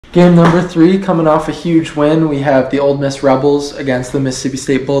Game number 3, coming off a huge win, we have the Ole Miss Rebels against the Mississippi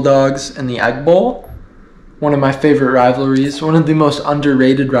State Bulldogs in the Egg Bowl. One of my favorite rivalries, one of the most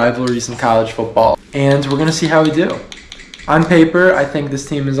underrated rivalries in college football. And we're going to see how we do. On paper, I think this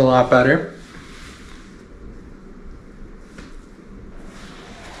team is a lot better.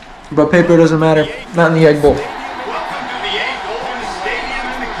 But paper doesn't matter, not in the Egg Bowl.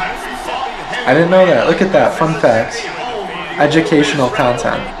 I didn't know that. Look at that, fun facts. Educational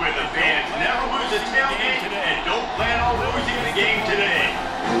content.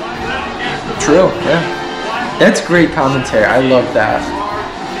 True, yeah. That's great commentary. I love that.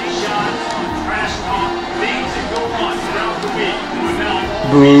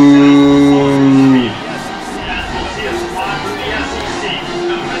 Boo.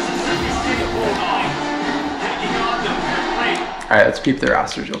 Alright, let's peep the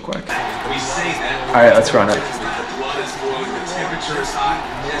rosters real quick. Alright, let's run it.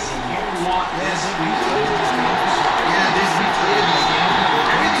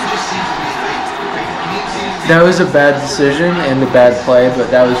 That was a bad decision and a bad play, but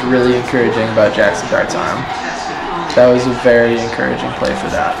that was really encouraging about Jackson Dart's arm. That was a very encouraging play for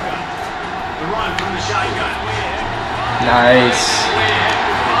that. Nice.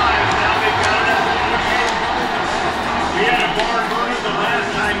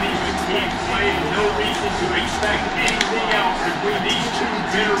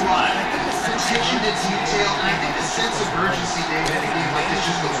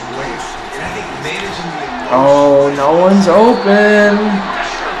 Oh, no one's open.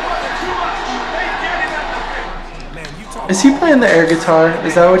 Is he playing the air guitar?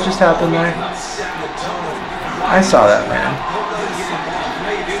 Is that what just happened there? I saw that, man.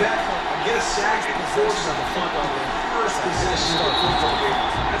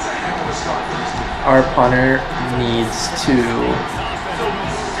 Our punter needs to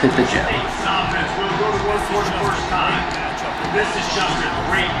hit the gym. This is just a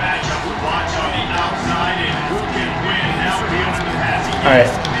great matchup to watch on the outside, and who can win now beyond the passing. All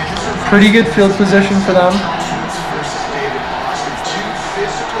right, pretty good field position for them.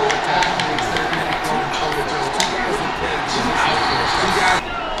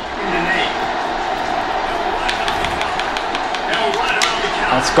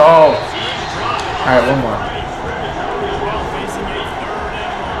 Let's go. All right, one more.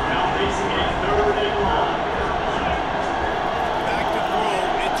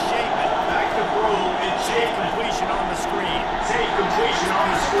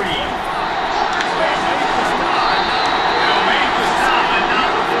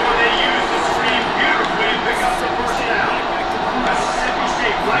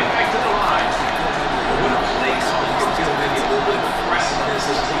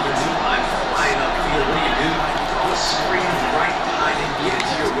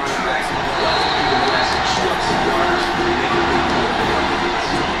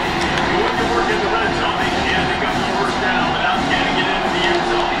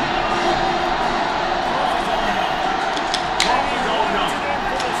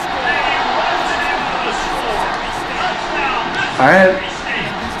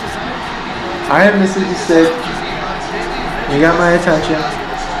 All right, Mississippi State. You got my attention.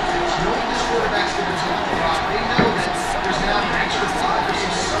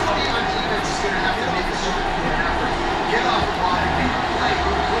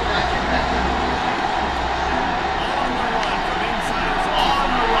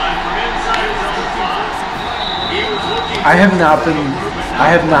 I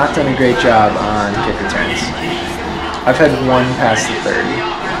have not done a great job on kick returns. I've had one past the 30.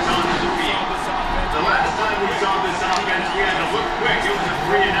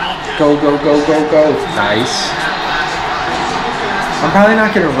 Go, go, go, go, go. Nice. I'm probably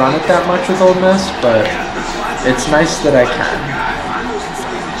not going to run it that much with Ole Miss, but it's nice that I can.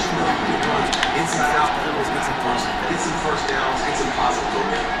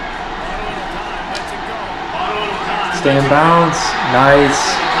 Stay in bounds.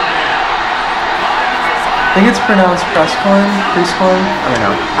 Nice. I think it's pronounced Prescorn, I don't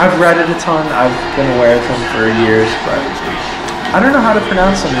know. I've read it a ton. I've been aware of him for years, but I don't know how to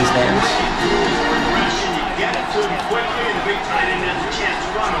pronounce some of these names.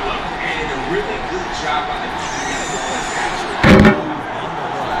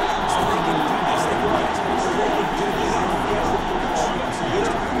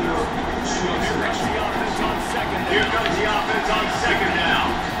 Here comes the offense on second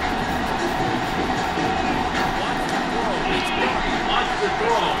down.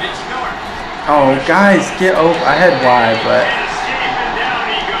 Oh, guys, get over. I had Y, but.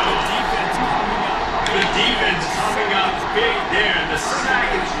 The defense coming up big there. The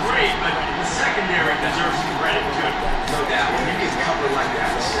sack is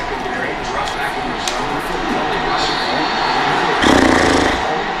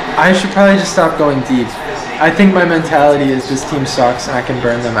I should probably just stop going deep. I think my mentality is this team sucks and I can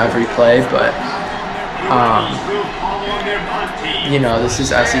burn them every play, but you know, this is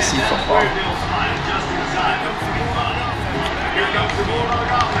SEC football.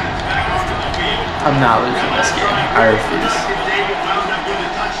 I'm not losing this game. I refuse.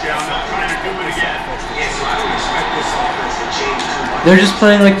 They're just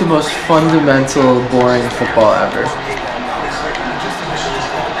playing like the most fundamental, boring football ever.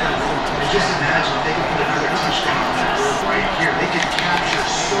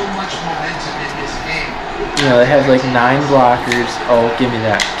 You know, they have like 9 blockers. Oh, give me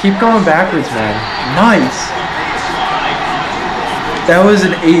that. Keep going backwards, man. Nice. That was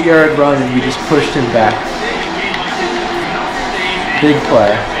an 8-yard run and we just pushed him back. Big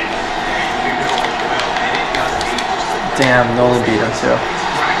play. Damn, Nolan beat him too.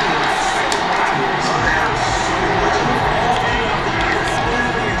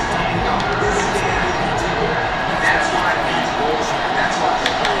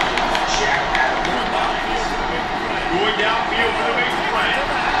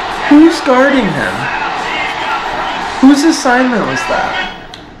 Who's guarding him? Whose assignment was that?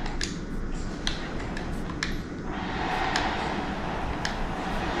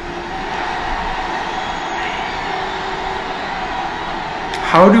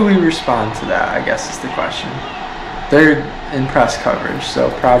 How do we respond to that, I guess is the question. They're in press coverage, so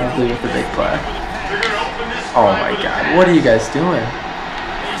probably with the big play. Oh my god, what are you guys doing?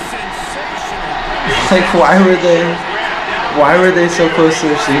 Like, why were they so close to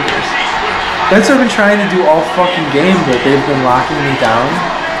the receivers? That's what I've been trying to do all fucking game, but they've been locking me down.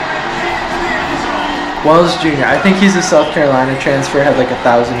 Wells Jr., I think he's a South Carolina transfer, had like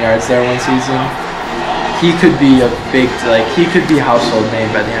 1,000 yards there one season. He could be a big, like, he could be a household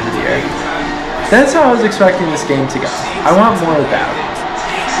name by the end of the year. That's how I was expecting this game to go. I want more of that.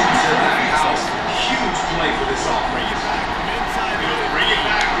 Huge play for this offense. Bring it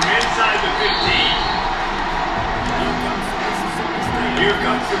back from inside the 15. Here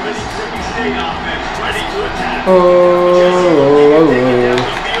comes the Mississippi State offense, ready to attack.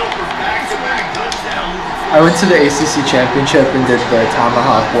 I went to the ACC championship and did the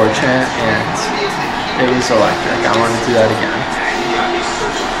Tomahawk War Chant, and it was electric. I want to do that again.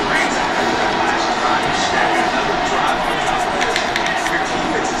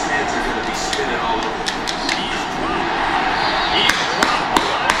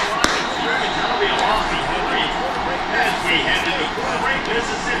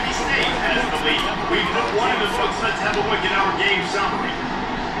 Mississippi State has the lead. We put one in the books. Let's have a look at our game summary.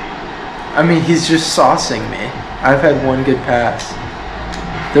 I mean, he's just saucing me. I've had one good pass.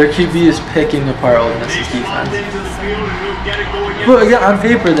 Their QB is picking apart Ole Miss's defense. But again, on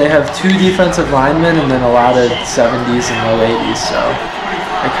paper, they have 2 defensive linemen and then a lot of 70s and low 80s, so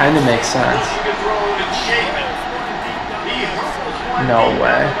it kind of makes sense. No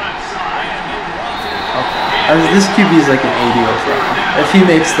way. Okay. I mean, this QB is like an 80 overall. If he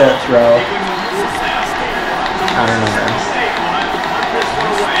makes that throw, I don't know, man.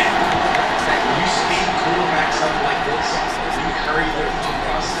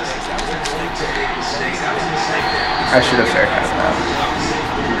 I should have fair cut that.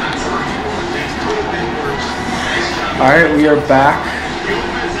 Alright, we are back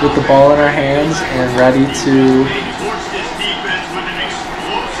with the ball in our hands and ready to...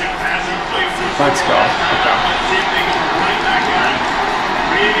 Let's go. Okay.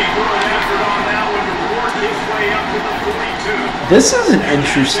 This is an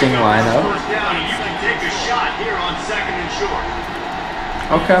interesting lineup.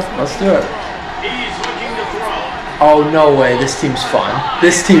 Okay, let's do it. Oh, no way. This team's fun.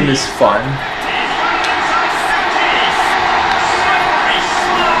 This team is fun.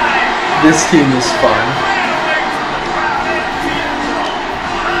 This team is fun.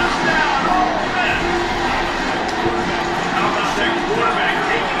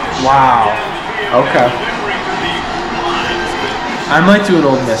 Wow. Okay. I might do an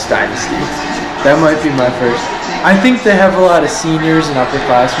Ole Miss Dynasty. That might be my first. I think they have a lot of seniors and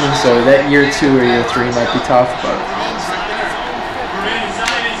upperclassmen, so that year 2 or year 3 might be tough, but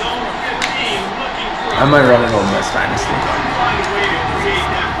I might run an Ole Miss Dynasty.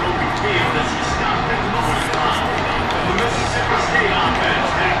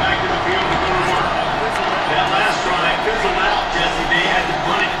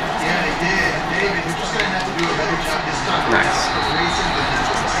 Nice.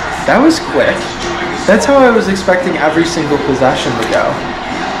 That was quick. That's how I was expecting every single possession to go.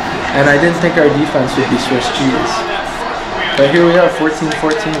 And I didn't think our defense would be Swiss cheese. But here we are, 14-14.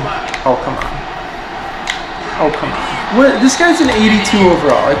 Oh, come on. Oh, come on. What? This guy's an 82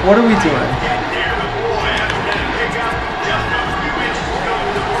 overall. Like, what are we doing?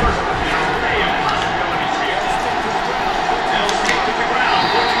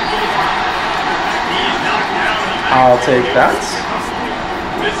 I'll take that.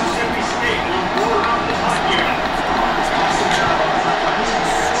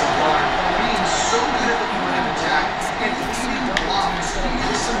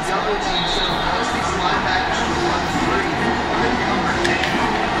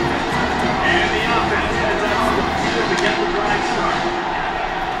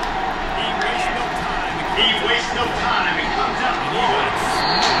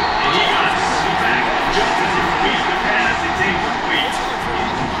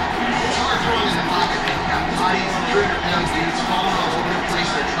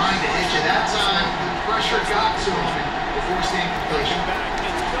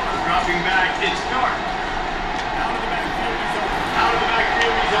 Dropping back, it's Dart. Out of the backfield, he's open. Out of the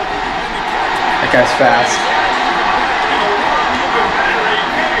backfield, he's open. That guy's fast.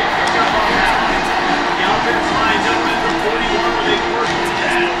 The offense lines up at the 41 with a first and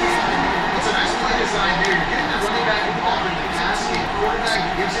 10. It's a nice play design here. You're getting the running back involved in the pass game. Quarterback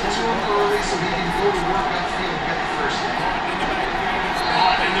gives it to him early so he can go to work upfield and get the first down.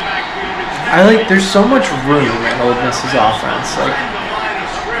 In the backfield, it's I like. There's so much room in Ole Miss's offense. Like,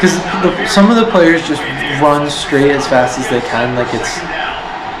 because some of the players just run straight as fast as they can, like it's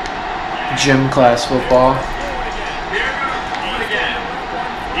gym class football.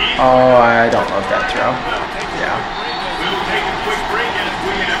 Oh, I don't love that throw. Yeah. We'll take a quick break as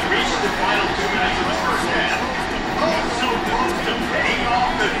we have reached the final 2 minutes of the first half. So close to paying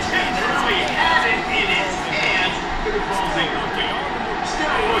off the tip. He had it in his hands. But it falls incomplete.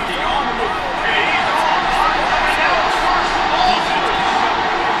 Still looking on the move. And he's on.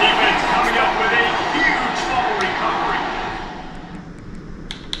 Defense coming up with a huge fumble recovery.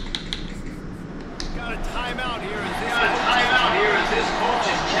 Got a timeout here as this coach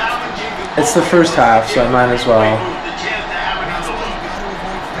is challenging the It's the first half, so I might as well.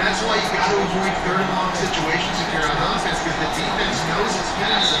 That's why you got to avoid third and long situations if you're on offense, because the defense knows it's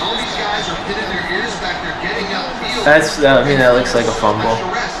minutes, and all these guys are pinning their ears back. They're getting upfield. I mean, that looks like a fumble.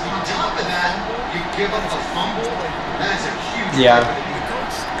 On top of that, you give up a fumble. That is a huge. Yeah.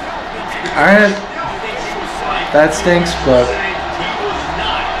 All right. That stinks, but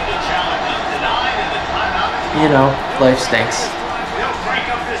you know, life stinks.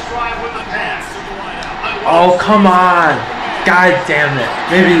 Oh, come on. God damn it.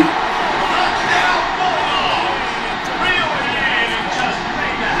 Maybe.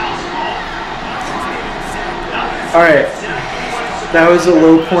 All right. That was a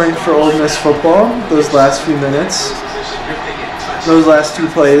low point for Ole Miss football, those last few minutes. Those last 2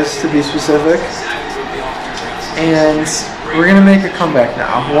 plays, to be specific. And we're going to make a comeback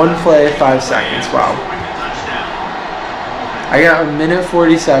now. 1 play, 5 seconds. Wow. I got a minute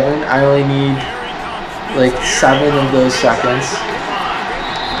 47. I only need like 7 of those seconds.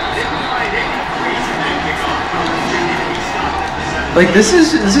 Like this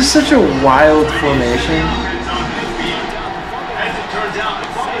is such a wild formation.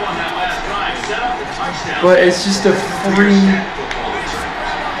 But it's just a free.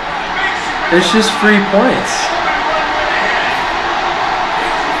 It's just free points.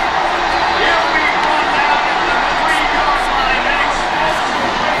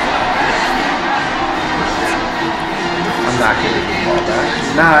 I'm not getting the ball back.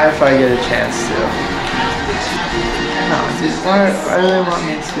 Not if I get a chance to. No, dude, why do they want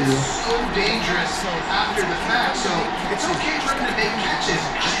me to? So dangerous after the fact, so it's okay for him to make catches.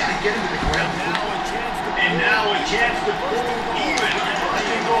 Just gotta get him to the ground. And now a chance to pull even first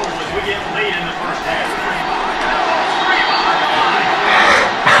and goal as we get late in the first half.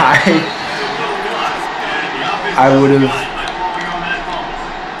 I would have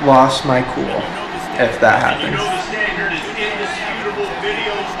lost my cool if that happens. You know the standard is indisputable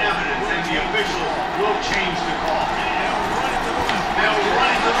video evidence, and the officials will change the call. They'll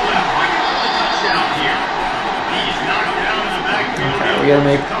run it to the left. Touchdown here. He's knocked down in the backfield. Okay, we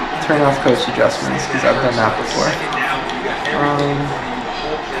gotta turn off coast adjustments because I've done that before.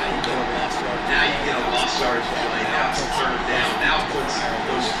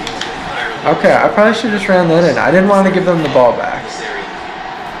 Okay, I probably should have just ran that in. I didn't want to give them the ball back.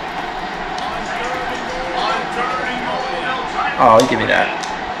 Oh, give me that.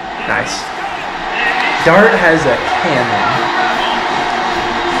 Nice. Dart has a cannon.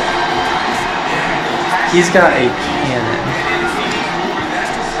 He's got a cannon.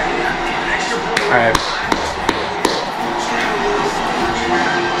 Alright.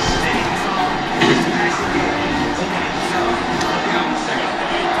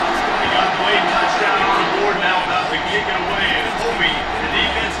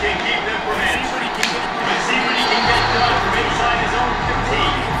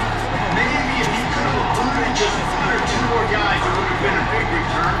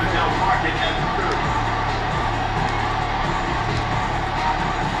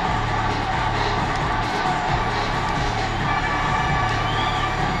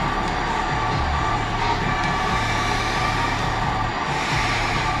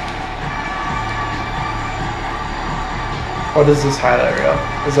 What is this highlight reel?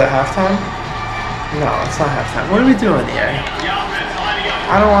 Is it halftime? No, it's not halftime. What are we doing here?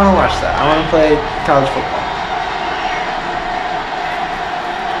 I don't want to watch that. I want to play college football.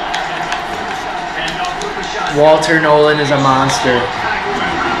 Walter Nolan is a monster.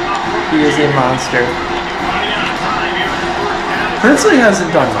 He is a monster. Princely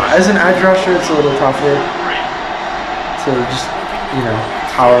hasn't done much. As an edge rusher, it's a little tougher to just, you know,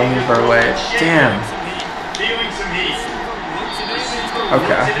 power move our way. Damn.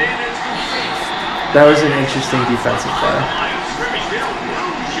 Okay. That was an interesting defensive play.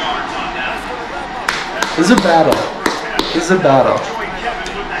 This is a battle. This is a battle.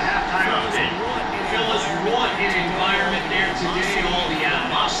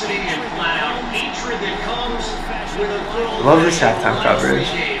 Love this halftime coverage.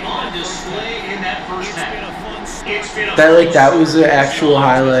 That was an actual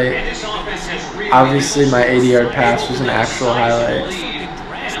highlight. Obviously, my 80-yard pass was an actual highlight.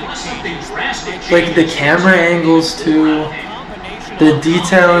 Like the camera angles too, the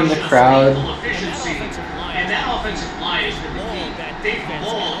detail in the crowd.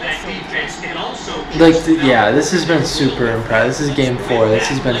 Like, yeah, this has been super impressive. This is game 4. This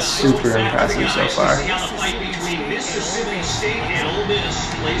has been super impressive so far.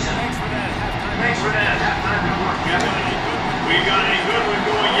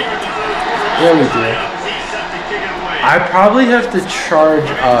 Yeah, we do. I probably have to charge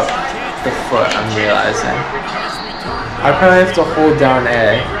up the foot, I'm realizing. I probably have to hold down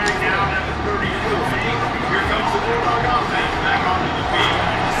A.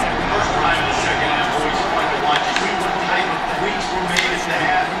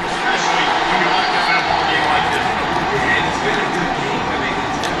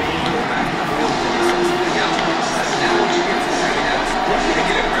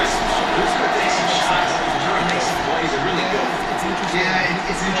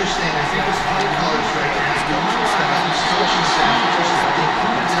 It's interesting. I think this play college right now, this coaching staff,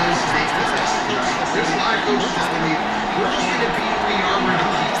 who does make the best adjustments. There's a lot of coaches that believe we're just going to be who we are, we're going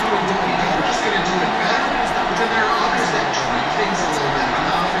to keep doing what we do, we're just going to do it better. But then there are others that tweak things a little bit on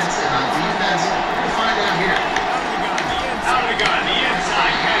offense and on defense. We'll find out here. Out of the gun, the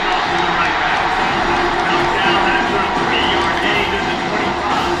inside, hand off to the right back. Knocked down after a 3-yard gain to the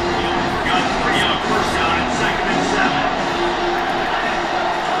 25. Got 3 on first down and 2nd and 7.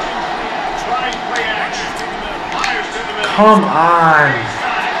 Come on.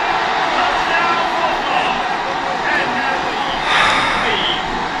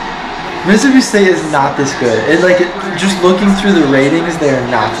 Mississippi State is not this good. Just looking through the ratings, they are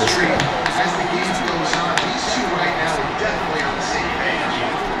not this good. As the game goes on, these two right now are definitely on the same page.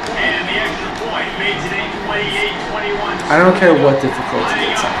 And the extra point made today 28-21. I don't care what difficulty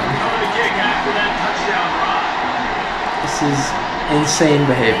it's on. This is insane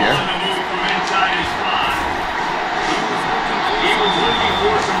behavior.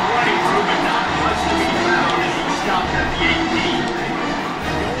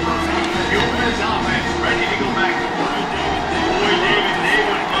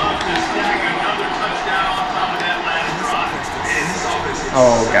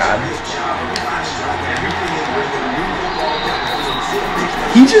 Oh God.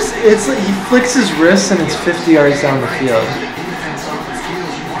 He flicks his wrist and it's 50 yards down the field.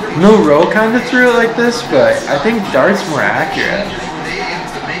 No row kind of threw it like this, but I think Dart's more accurate.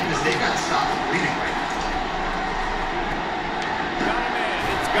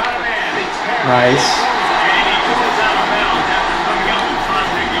 Nice.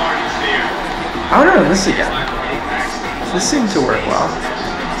 I want to run this again. This seemed to work well.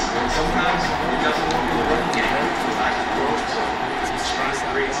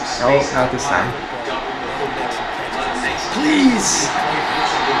 Oh, not this time. Please!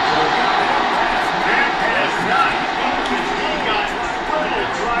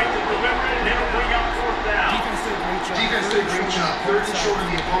 Defense did a great job. 3rd and short on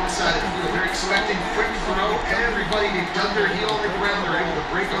the opponent's side of the field. They're expecting quick throw. Everybody, they dug their heel on the ground. They're able to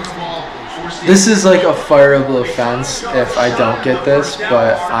break on the ball. This is like a fireable offense if I don't get this,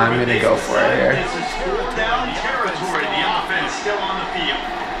 but I'm going to go for it here. This is 4th down territory. The offense still on the field.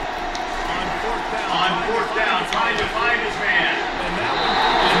 On 4th down, trying to find his man.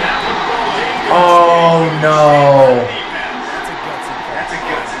 Oh no. That's a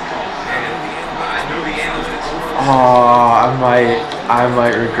gutsy call. I know the analysts. Oh, I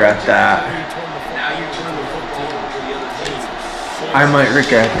might regret that. I might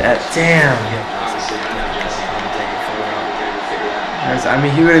regret that. Damn. I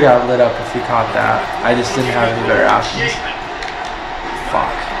mean, he would have got lit up if he caught that. I just didn't have any better options.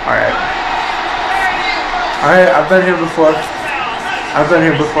 Fuck. Alright. Alright, I've been here before. I've been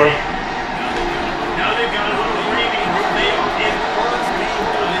here before. Now they've got a little breathing room. They are in first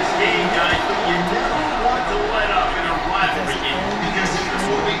control of this game, guys, but you never want to let up in a rivalry game. Because it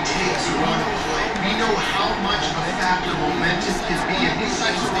only takes one play. We know how much of a factor momentum can be in these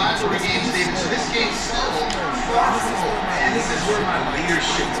types of rivalry games, David. So this game's still far from over. And this is where my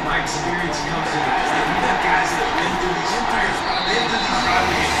leadership, my experience comes in. We got guys that have been through these fires, been through these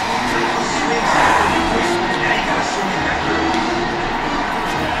rivalry games. Now you gotta swing it back through.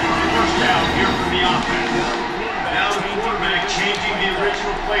 First down here from the offense. Now the quarterback changing the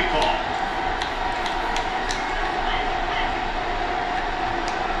original play call.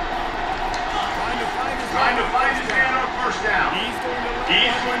 Trying to find his man on first down. He's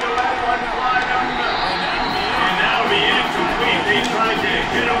going to let one fly down the middle. And that'll be incomplete. They tried to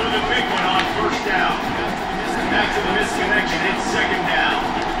hit him with a big one on first down. Back to the misconnection. It's second down.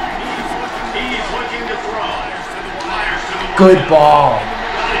 He's looking to throw. Good ball.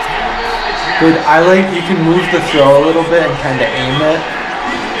 Good. I like you can move the throw a little bit and kind of aim it.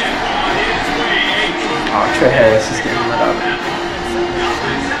 Oh, Trey Harris is getting lit up.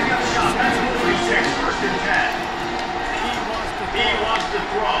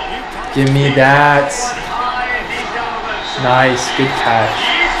 Give me that. Nice. Good catch.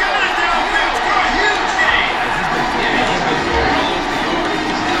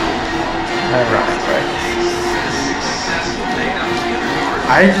 Alright, right.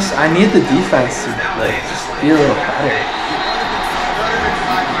 I need the defense to like just be a little better.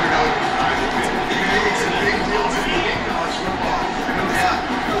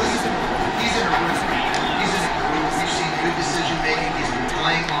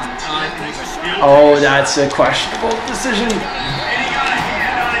 Oh, that's a questionable decision.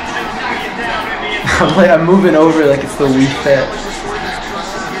 I'm moving over like it's the Wii Fit.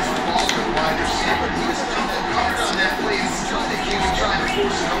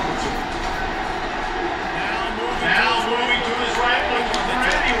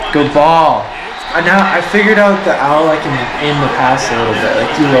 Good ball. Now I figured out the owl. I can aim the pass a little bit, like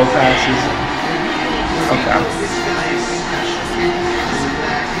do low passes. Okay.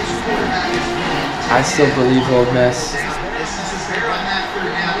 I still believe Old Miss.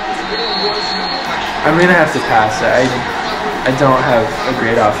 I'm gonna have to pass it. I don't have a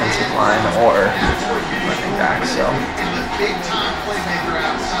great offensive line or running back, so.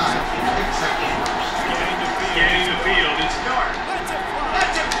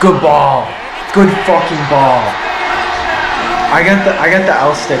 Good ball. Good fucking ball. I got the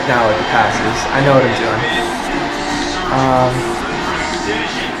L stick now with the passes. I know what I'm doing.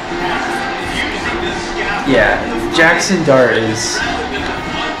 Yeah, Jackson Dart is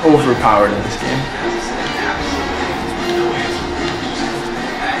overpowered in this game.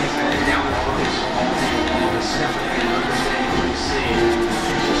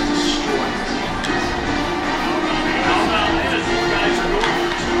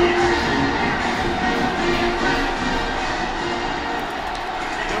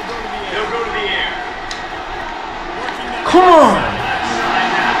 Come on!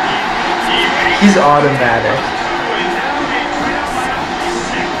 He's automatic.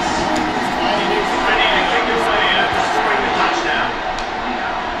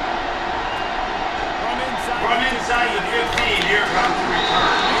 From inside the 15, here comes the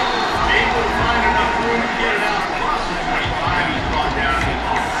return. Able to find enough room to get it out across the 25. He's brought down to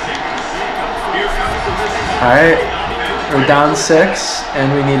 6. Here comes the visitor. Alright, we're down 6,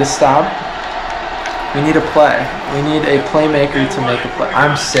 and we need a stop. We need a play. We need a playmaker to make a play.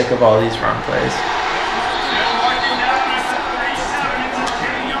 I'm sick of all these run plays.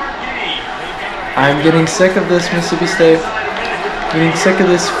 I'm getting sick of this, Mississippi State. Getting sick of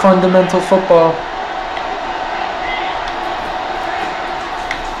this fundamental football.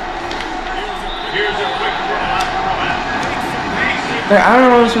 I don't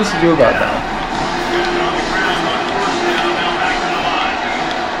know what I'm supposed to do about that.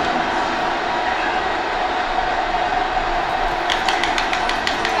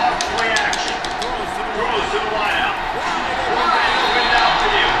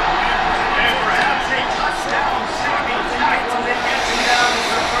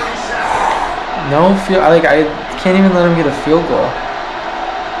 No I can't even let him get a field goal.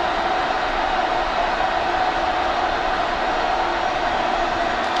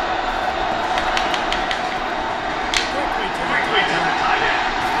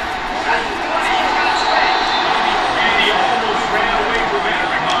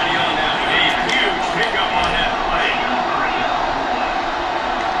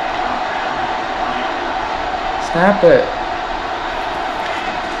 Snap it.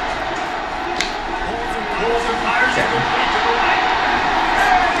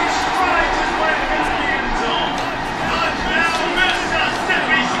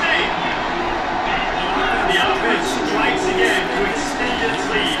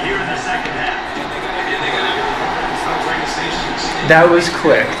 That was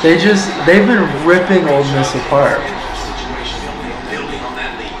quick. They've been ripping Ole Miss apart.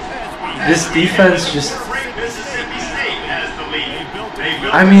 This defense just,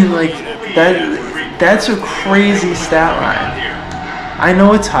 I mean, like, that's a crazy stat line. I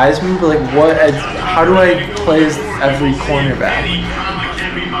know it's Heisman, but like, how do I play as every cornerback?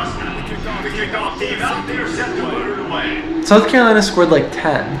 South Carolina scored like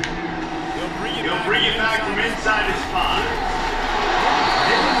 10. He'll bring it back from inside his 5.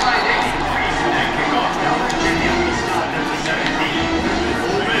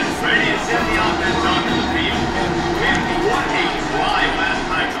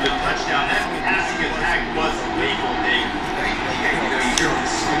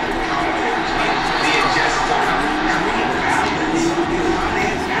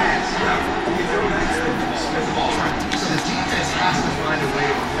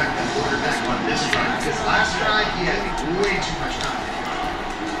 Last drive, he had way too much time.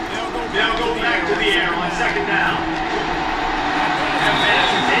 They'll go back to the air on 2nd down.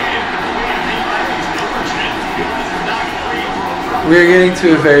 We're getting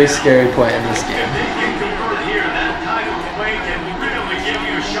to a very scary point in this game. If they can convert here, that type of play can really give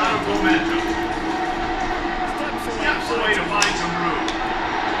you a shot of momentum. Steps away to find some room.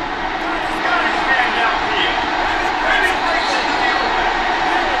 Got his man downfield. And he breaks into the open.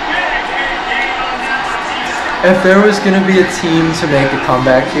 If there was going to be a team to make a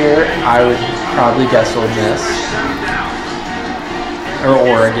comeback here, I would probably guess Ole Miss. Or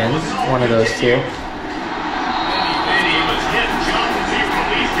Oregon, one of those two.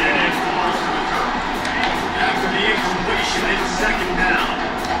 After the incompletion, it's 2nd down.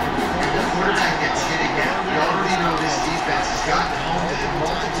 The quarterback gets hit again. We already know this defense has gotten home to him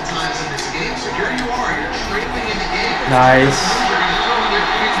multiple times in this game. So here you are, you're trailing in the game. Nice.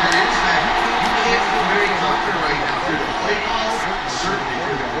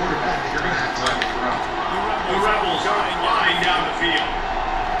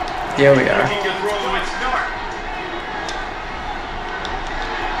 Here we are.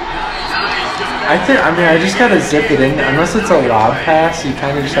 I just gotta zip it in. Unless it's a lob pass, you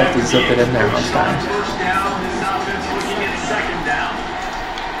kind of just have to zip it in there most times.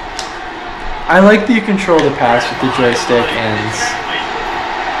 I like that you control the pass with the joystick and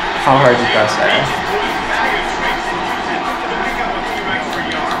how hard you press that.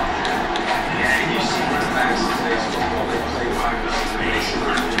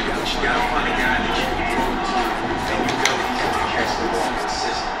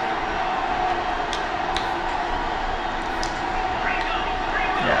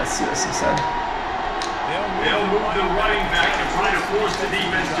 This instead. They'll move the running back to try to force the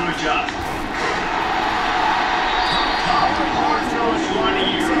defense to adjust. Hard-nosed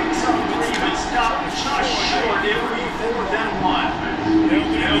running, he takes up 3, but stop just short. It will be 4th and 1.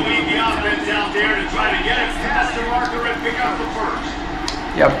 They'll lead the offense out there to try to get it past the marker and pick up the first.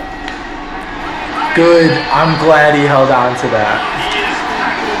 Yep. Good. I'm glad he held on to that.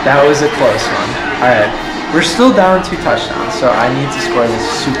 That was a close one. All right. We're still down 2 touchdowns, so I need to score this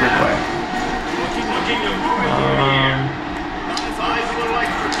super quick.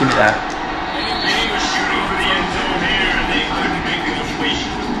 Give me that.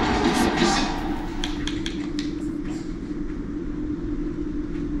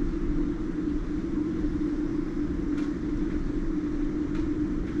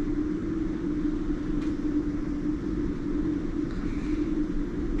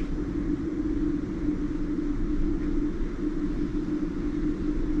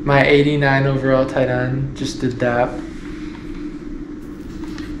 My 89 overall tight end just did that.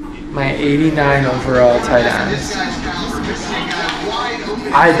 My 89 overall tight end.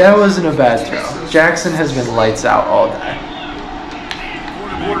 That wasn't a bad throw. Jackson has been lights out all day.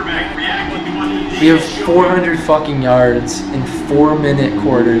 We have 400 fucking yards in 4-minute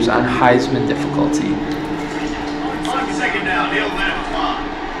quarters on Heisman difficulty. On 2nd down, he'll let him fly.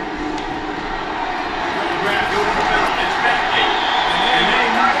 Grabbed over the middle, it's Bentley. And they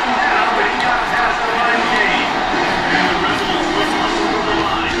knocked him down, but he got past the line game. And the Rebels will muscle over the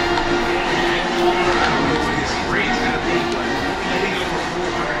line. His grade's going to be, but getting over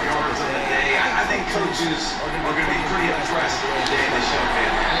 400 yards on the day, I think coaches are going to be pretty impressed with the day they show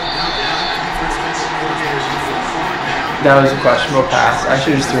him. That was a questionable pass. I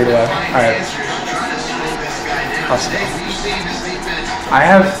should just threw it away. Alright. Let's go. I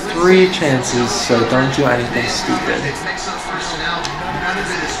have 3 chances, so don't do anything stupid.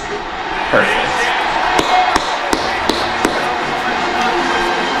 Perfect.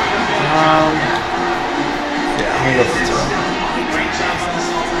 Yeah, I'm gonna go for 2.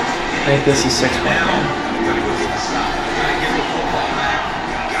 I think this is 6.1.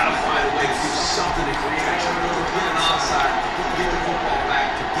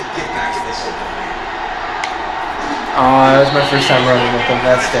 That was my first time running with him.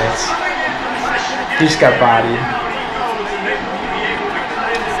 That stinks. He just got bodied.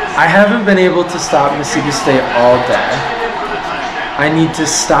 I haven't been able to stop Mississippi State all day. I need to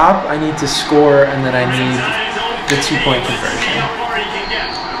stop, I need to score, and then I need the 2-point conversion.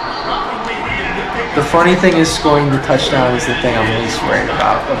 The funny thing is scoring the touchdown is the thing I'm least worried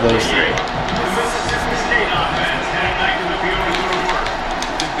about of those three.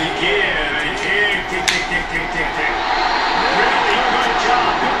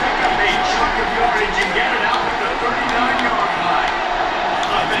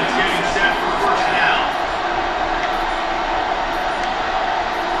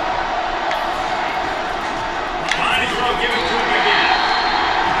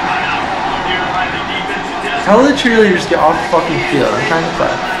 Tell the cheerleaders get off the fucking field. I'm trying to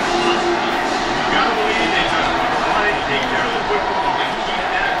play.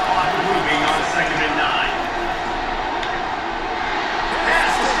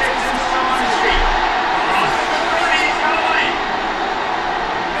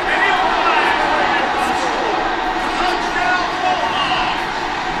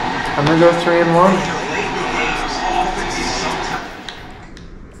 I'm gonna go 3-1.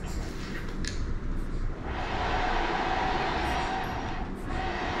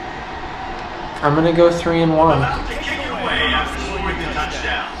 I'm gonna go 3-1.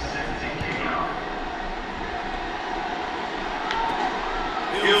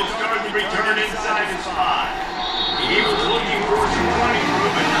 He'll start the return inside his spot. He was looking for some running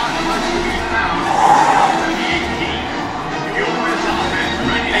room, but not much to be found.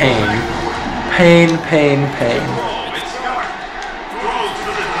 Pain. Pain, pain, pain. Throws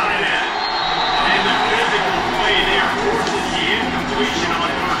to the tight end. And the physical play there forces the incompletion on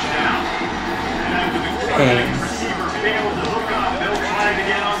first down. And after the quarterback receiver failed to hook up, they'll try it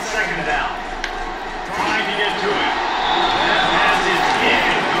again on second down. Trying to get to it. That pass is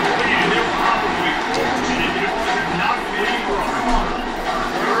incomplete, and they're probably fortunate it wasn't knocked free for a fumble.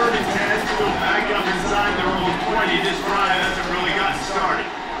 3rd and 10 to go back up inside their own 20. This drive hasn't really gotten started.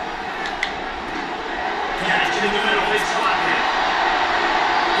 Catch in the middle, they slot him.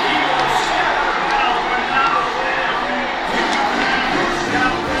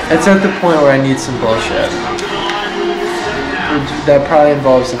 It's at the point where I need some bullshit. That probably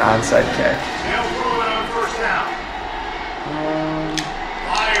involves an onside kick.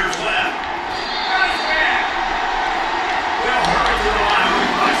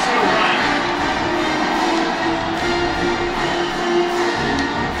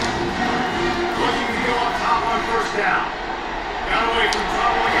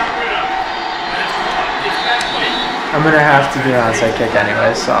 I'm gonna have to do an onside kick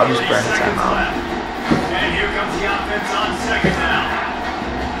anyway, so I'll just burn the timeout. And here comes the offense on second down.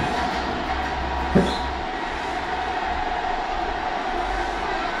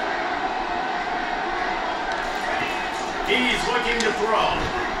 He's looking to throw.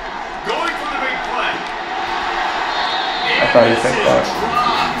 Going for the big play. I thought he picked that.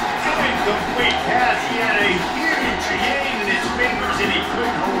 Incomplete pass. He had a huge gain in his fingers and he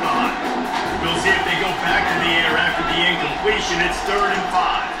couldn't hold on. We'll see if they go back to the air after the incompletion. It's 3rd and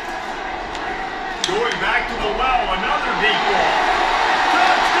 5. Going back to the well, another deep ball.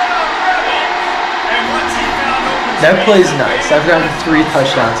 Touchdown, Rebels! And once he found open that play's nice. I've gotten 3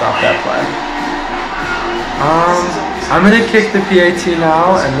 touchdowns off that play. I'm gonna kick the PAT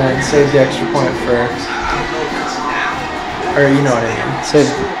now and then save the extra point for, or you know what I mean.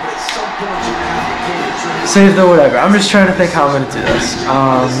 Save the whatever. I'm just trying to think how I'm gonna do this.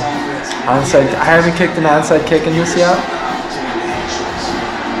 Onside. I haven't kicked an onside kick in this yet. The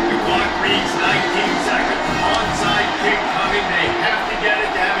clock reads 19 seconds. Onside kick coming. They have to get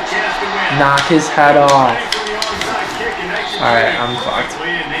it to have a chance to win. Knock his head off. Alright, I'm fucked.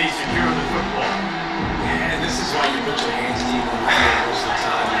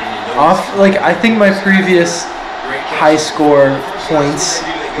 Off, like, I think my previous high score points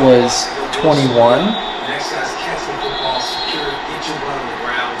was 21.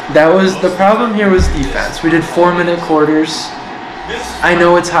 That was, the problem here was defense. We did 4-minute quarters. I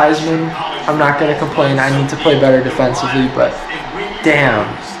know it's Heisman. I'm not going to complain. I need to play better defensively, but damn.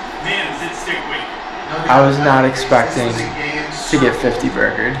 I was not expecting to get 50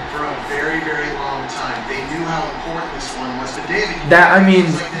 burgered. For a very, very long time. They knew how important this one was. But David, that, I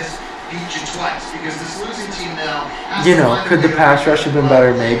mean, beat you twice because this losing team now, you know, could the pass rush have been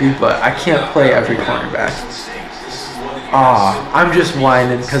better? Maybe, but I can't play every cornerback. I'm just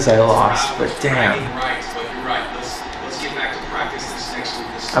whining because I lost, but damn.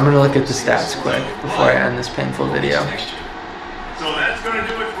 I'm going to look at the stats quick before I end this painful video. So that's going to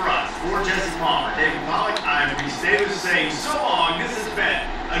do it for us. For Jesse Palmer, David Pollack, I'm Reese Davis. saying so long. This has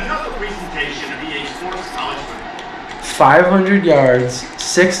been another presentation of EA Sports College Football. 500 yards,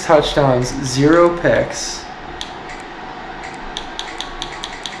 6 touchdowns, 0 picks.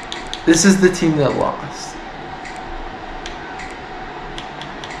 This is the team that lost.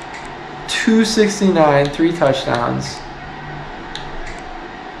 269, 3 touchdowns.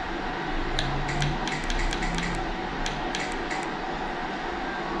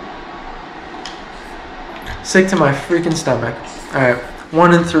 Sick to my freaking stomach. Alright,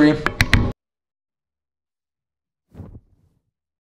 1-3.